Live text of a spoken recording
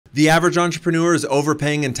The average entrepreneur is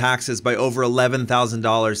overpaying in taxes by over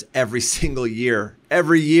 $11,000 every single year.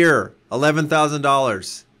 Every year,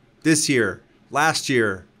 $11,000. This year, last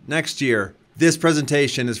year, next year. This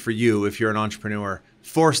presentation is for you if you're an entrepreneur.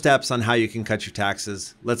 4 steps on how you can cut your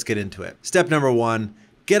taxes. Let's get into it. Step number 1,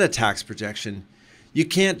 get a tax projection. You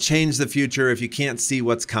can't change the future if you can't see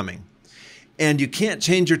what's coming. And you can't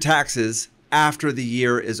change your taxes after the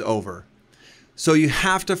year is over. So you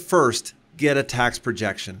have to first get a tax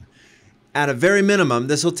projection. At a very minimum,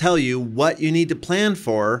 this will tell you what you need to plan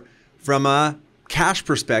for from a cash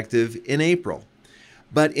perspective in April.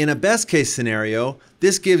 But in a best case scenario,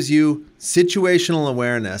 this gives you situational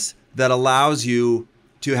awareness that allows you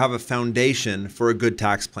to have a foundation for a good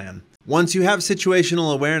tax plan. Once you have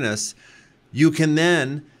situational awareness, you can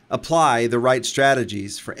then apply the right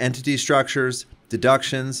strategies for entity structures,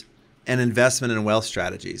 deductions, and investment and wealth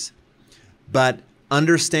strategies. But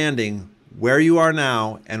understanding where you are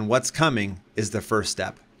now and what's coming is the first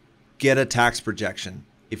step. Get a tax projection.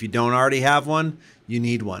 If you don't already have one, you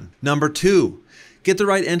need one. Number 2, get the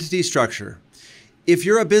right entity structure. If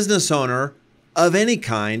you're a business owner of any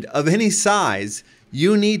kind, of any size,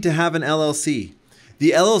 you need to have an LLC.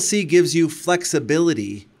 The LLC gives you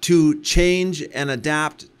flexibility to change and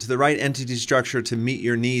adapt to the right entity structure to meet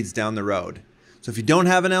your needs down the road. So if you don't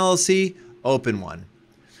have an LLC, open one.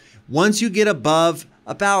 Once you get above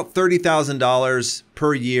about $30,000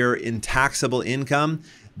 per year in taxable income,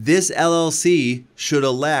 this LLC should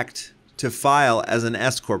elect to file as an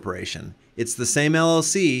S corporation. It's the same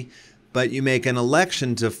LLC, but you make an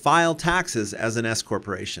election to file taxes as an S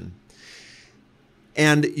corporation.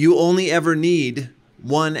 And you only ever need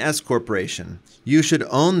one S corporation. You should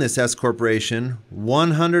own this S corporation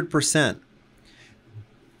 100%.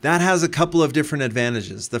 That has a couple of different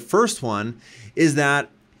advantages. The first one is that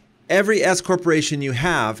every S corporation you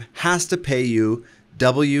have has to pay you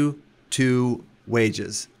W-2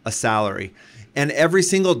 wages, a salary. And every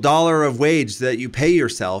single dollar of wage that you pay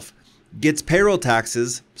yourself gets payroll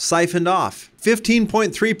taxes siphoned off.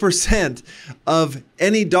 15.3% of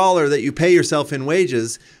any dollar that you pay yourself in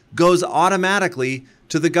wages goes automatically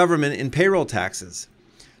to the government in payroll taxes.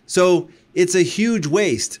 So it's a huge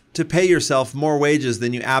waste to pay yourself more wages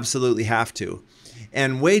than you absolutely have to.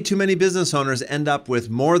 And way too many business owners end up with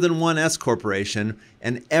more than one S corporation,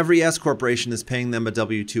 and every S corporation is paying them a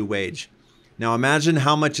W-2 wage. Now imagine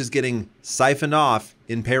how much is getting siphoned off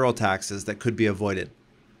in payroll taxes that could be avoided.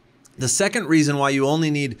 The second reason why you only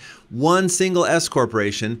need one single S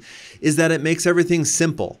corporation is that it makes everything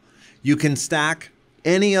simple. You can stack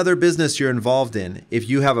any other business you're involved in. If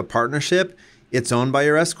you have a partnership, it's owned by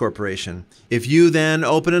your S corporation. If you then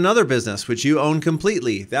open another business, which you own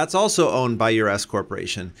completely, that's also owned by your S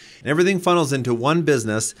corporation. And everything funnels into one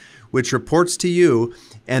business, which reports to you.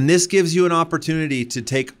 And this gives you an opportunity to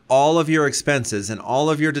take all of your expenses and all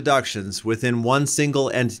of your deductions within one single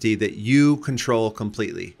entity that you control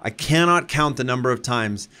completely. I cannot count the number of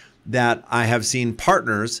times that I have seen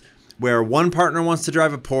partners where one partner wants to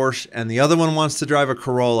drive a Porsche and the other one wants to drive a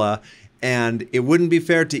Corolla, and it wouldn't be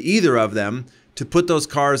fair to either of them to put those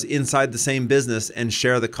cars inside the same business and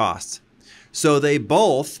share the costs. So they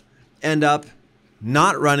both end up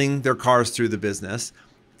not running their cars through the business,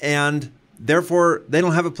 and therefore they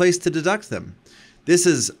don't have a place to deduct them. This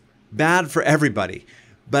is bad for everybody,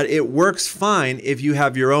 but it works fine if you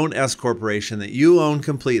have your own S corporation that you own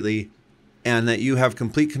completely and that you have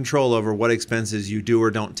complete control over what expenses you do or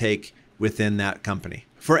don't take within that company.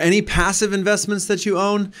 For any passive investments that you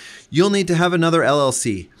own, you'll need to have another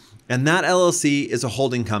LLC. And that LLC is a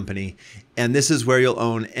holding company. And this is where you'll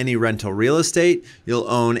own any rental real estate. You'll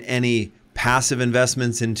own any passive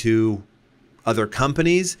investments into other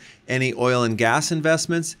companies, any oil and gas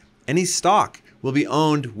investments, any stock will be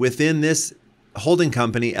owned within this holding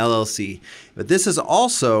company LLC. But this is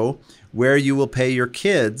also where you will pay your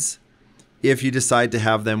kids if you decide to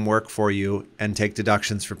have them work for you and take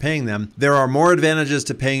deductions for paying them. There are more advantages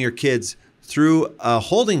to paying your kids through a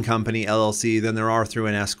holding company LLC than there are through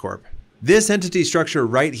an S corp. This entity structure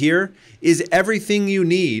right here is everything you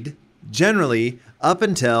need generally up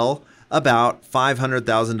until about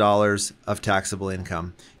 $500,000 of taxable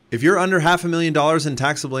income. If you're under $500,000 in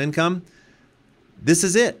taxable income, this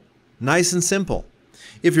is it. Nice and simple.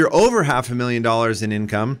 If you're over $500,000 in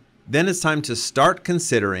income, then it's time to start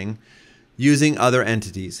considering using other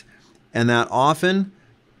entities. And that often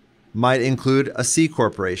might include a C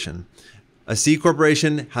corporation. A C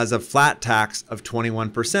corporation has a flat tax of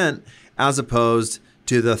 21% as opposed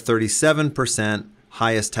to the 37%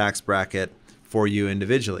 highest tax bracket for you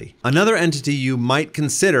individually. Another entity you might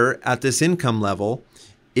consider at this income level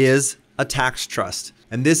is a tax trust.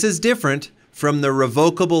 And this is different from the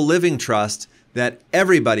revocable living trust that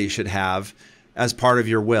everybody should have as part of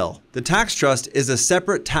your will. The tax trust is a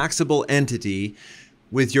separate taxable entity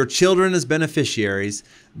with your children as beneficiaries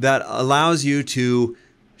that allows you to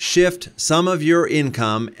shift some of your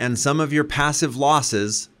income and some of your passive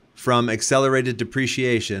losses from accelerated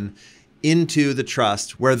depreciation into the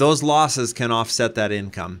trust where those losses can offset that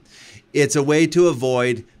income. It's a way to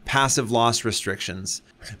avoid passive loss restrictions,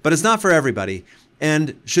 but it's not for everybody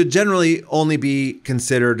and should generally only be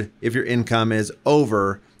considered if your income is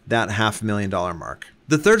over that $500,000 mark.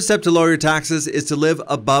 The third step to lower your taxes is to live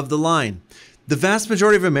above the line. The vast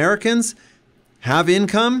majority of Americans have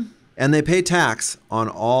income and they pay tax on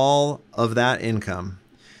all of that income.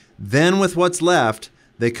 Then with what's left,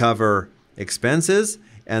 they cover expenses,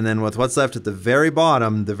 and then with what's left at the very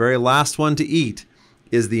bottom, the very last one to eat,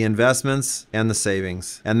 is the investments and the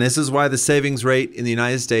savings. And this is why the savings rate in the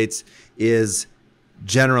United States is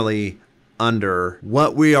generally under.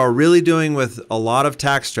 What we are really doing with a lot of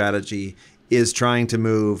tax strategy is trying to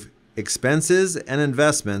move expenses and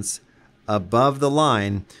investments above the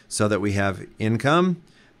line so that we have income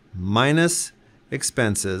minus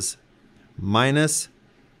expenses minus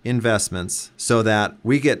investments so that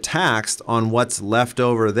we get taxed on what's left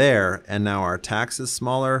over there. And now our tax is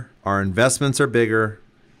smaller, our investments are bigger,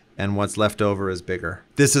 and what's left over is bigger.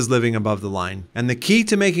 This is living above the line. And the key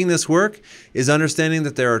to making this work is understanding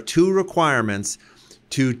that there are two requirements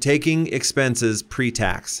to taking expenses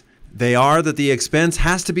pre-tax. They are that the expense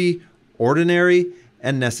has to be ordinary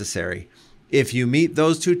and necessary. If you meet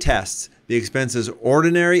those two tests, the expense is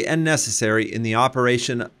ordinary and necessary in the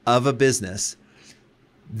operation of a business,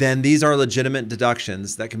 then these are legitimate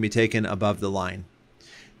deductions that can be taken above the line.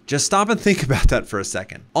 Just stop and think about that for a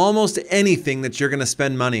second. Almost anything that you're going to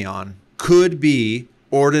spend money on could be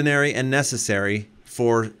ordinary and necessary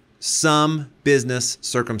for some business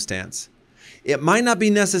circumstance. It might not be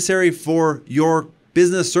necessary for your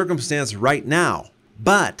business circumstance right now,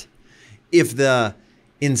 but if the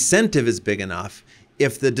incentive is big enough,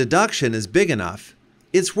 if the deduction is big enough,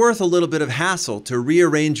 it's worth a little bit of hassle to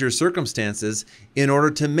rearrange your circumstances in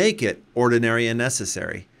order to make it ordinary and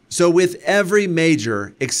necessary. So with every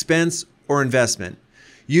major expense or investment,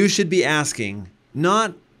 you should be asking,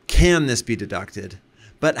 not can this be deducted,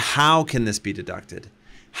 but how can this be deducted?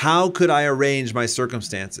 How could I arrange my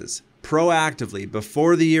circumstances proactively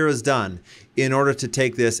before the year is done in order to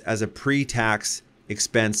take this as a pre-tax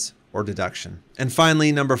expense or deduction? And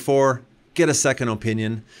finally, number 4, get a second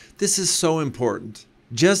opinion. This is so important.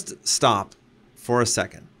 Just stop for a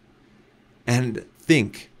second and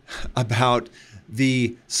think about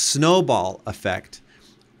the snowball effect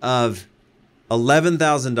of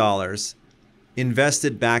 $11,000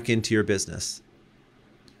 invested back into your business.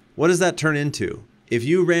 What does that turn into? If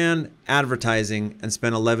you ran advertising and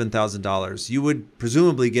spent $11,000, you would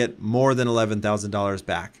presumably get more than $11,000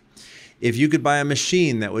 back. If you could buy a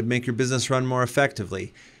machine that would make your business run more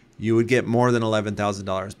effectively, you would get more than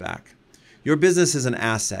 $11,000 back. Your business is an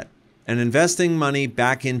asset, and investing money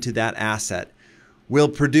back into that asset will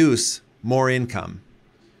produce more income.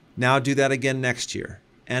 Now do that again next year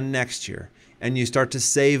and next year, and you start to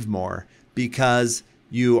save more because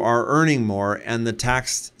you are earning more and the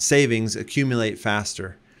tax savings accumulate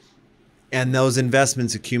faster. And those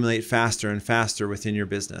investments accumulate faster and faster within your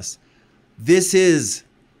business. This is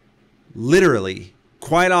literally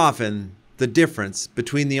quite often the difference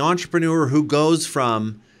between the entrepreneur who goes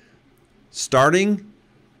from starting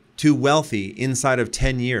to wealthy inside of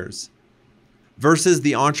 10 years versus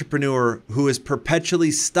the entrepreneur who is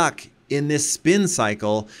perpetually stuck in this spin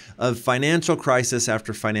cycle of financial crisis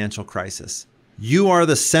after financial crisis. You are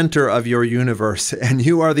the center of your universe and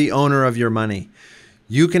you are the owner of your money.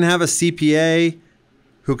 You can have a CPA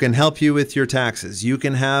who can help you with your taxes. You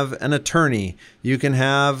can have an attorney. You can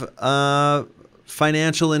have a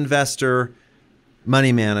financial investor,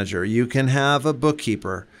 money manager. You can have a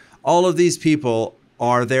bookkeeper. All of these people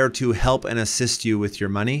are there to help and assist you with your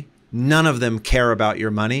money. None of them care about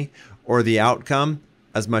your money or the outcome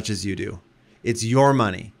as much as you do. It's your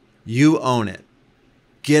money. You own it.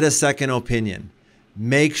 Get a second opinion.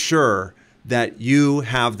 Make sure that you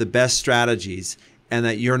have the best strategies and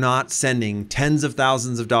that you're not sending tens of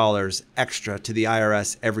thousands of dollars extra to the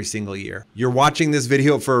IRS every single year. You're watching this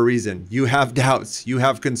video for a reason. You have doubts. You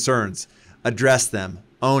have concerns. Address them.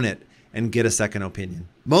 Own it. And get a second opinion.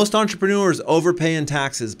 Most entrepreneurs overpay in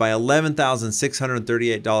taxes by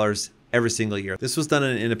 $11,638 every single year. This was done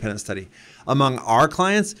in an independent study. Among our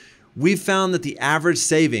clients, we've found that the average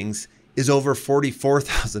savings is over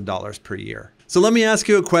 $44,000 per year. So let me ask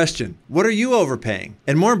you a question. What are you overpaying?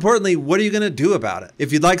 And more importantly, what are you going to do about it?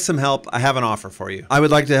 If you'd like some help, I have an offer for you. I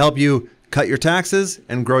would like to help you cut your taxes,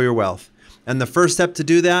 and grow your wealth. And the first step to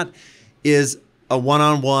do that is a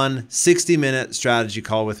one-on-one 60-minute strategy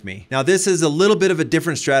call with me. Now, this is a little bit of a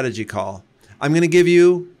different strategy call. I'm going to give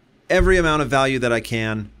you every amount of value that I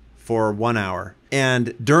can for 1 hour.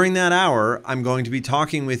 And during that hour, I'm going to be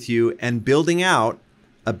talking with you and building out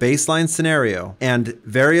a baseline scenario and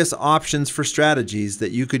various options for strategies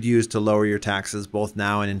that you could use to lower your taxes both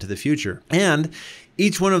now and into the future. And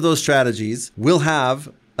each one of those strategies will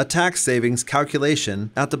have a tax savings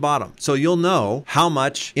calculation at the bottom. So you'll know how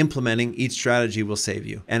much implementing each strategy will save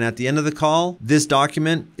you. And at the end of the call, this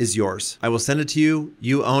document is yours. I will send it to you.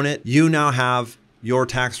 You own it. You now have your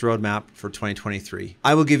tax roadmap for 2023.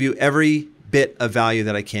 I will give you every bit of value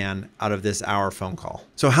that I can out of this hour phone call.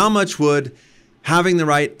 So how much would having the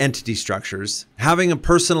right entity structures, having a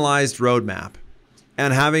personalized roadmap,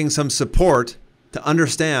 and having some support to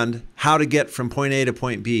understand how to get from point A to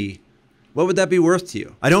point B, what would that be worth to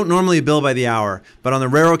you? I don't normally bill by the hour, but on the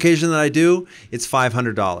rare occasion that I do, it's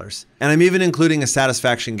 $500. And I'm even including a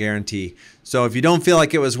satisfaction guarantee. So if you don't feel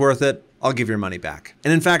like it was worth it, I'll give your money back.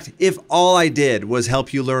 And in fact, if all I did was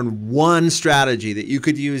help you learn one strategy that you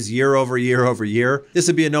could use year over year over year, this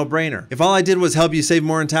would be a no-brainer. If all I did was help you save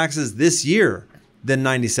more in taxes this year than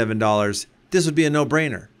 $97, this would be a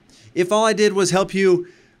no-brainer. If all I did was help you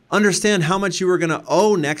understand how much you were going to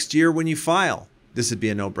owe next year when you file, this would be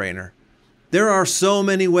a no-brainer. There are so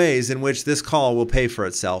many ways in which this call will pay for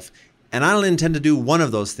itself, and I don't intend to do one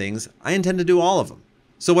of those things. I intend to do all of them.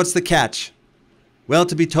 So what's the catch? Well,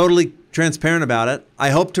 to be totally transparent about it, I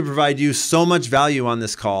hope to provide you so much value on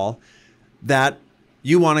this call that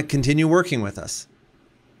you want to continue working with us.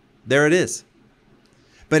 There it is.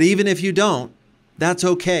 But even if you don't, that's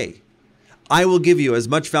okay. I will give you as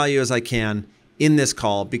much value as I can in this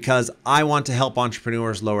call because I want to help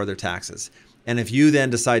entrepreneurs lower their taxes. And if you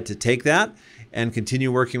then decide to take that and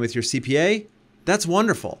continue working with your CPA, that's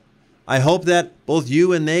wonderful. I hope that both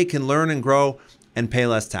you and they can learn and grow and pay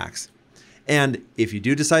less tax. And if you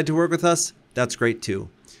do decide to work with us, that's great too.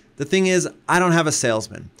 The thing is, I don't have a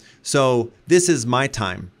salesman. So this is my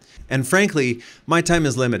time. And frankly, my time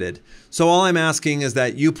is limited. So all I'm asking is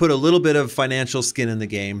that you put a little bit of financial skin in the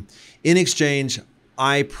game. In exchange,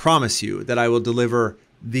 I promise you that I will deliver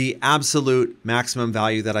the absolute maximum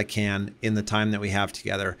value that I can in the time that we have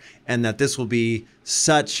together, and that this will be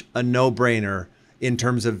such a no-brainer in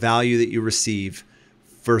terms of value that you receive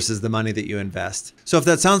versus the money that you invest. So if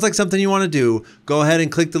that sounds like something you want to do, go ahead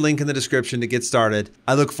and click the link in the description to get started.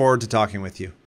 I look forward to talking with you.